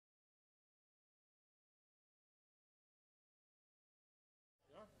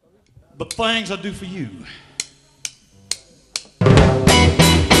but things I do for you.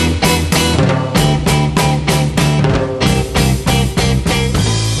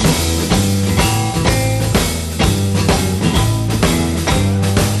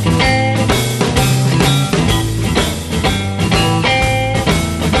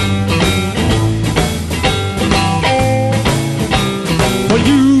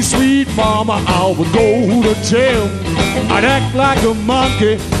 Mama, I would go to jail. I'd act like a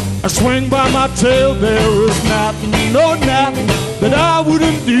monkey, I'd swing by my tail. There is nothing, no nothing that I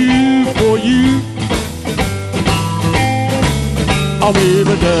wouldn't do for you. Oh,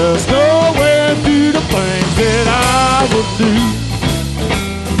 baby, there's no way to do the things that I would do.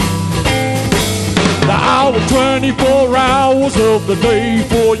 Now I work 24 hours of the day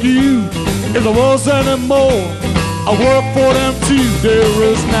for you. If there was any more, I work for them too. There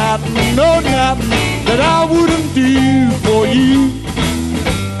is nothing, no nothing that I wouldn't do for you.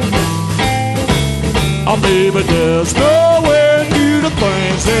 Oh, baby, there's no way to do the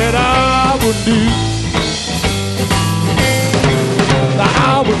things that I would do. Now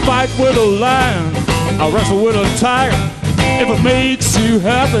I would fight with a lion, I wrestle with a tiger. If it makes you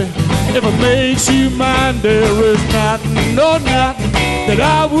happy, if it makes you mine, there is nothing, no nothing that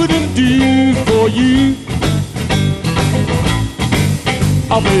I wouldn't do for you.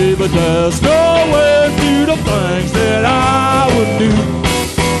 Oh, baby, there's no way to do the things that I would do.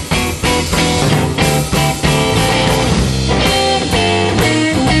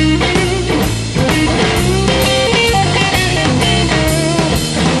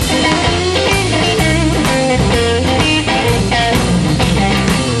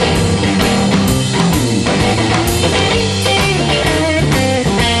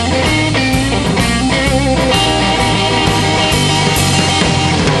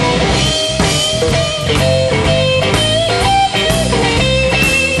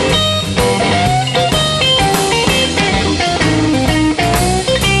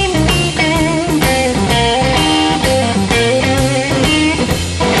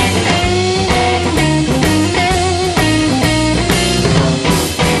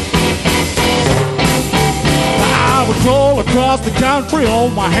 Across the country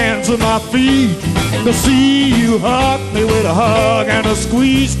on my hands and my feet to see you hug me with a hug and a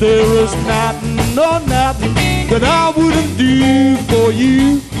squeeze. There is nothing, no nothing that I wouldn't do for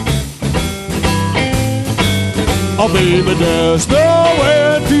you. Oh, baby, there's no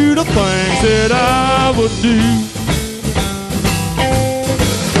way to do the things that I would do.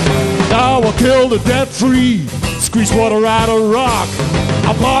 Now I kill the dead tree, squeeze water out of rock.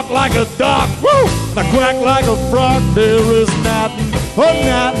 I bark like a dog, woo! I quack like a frog. There is nothing, oh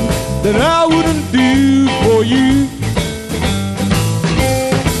nothing that I wouldn't do for you.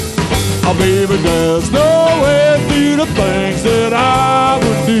 Oh, baby, there's no way to do the things that I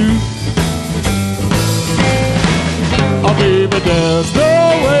would do. Oh, baby, there's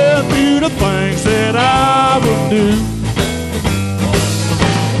no way to do the things that I would do.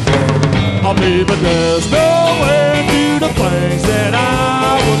 Oh, baby, there's no way to do the things that I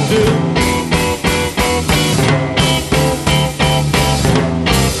would do.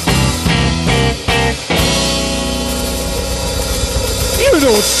 You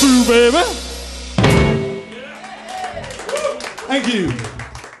know it's true, baby. Thank you.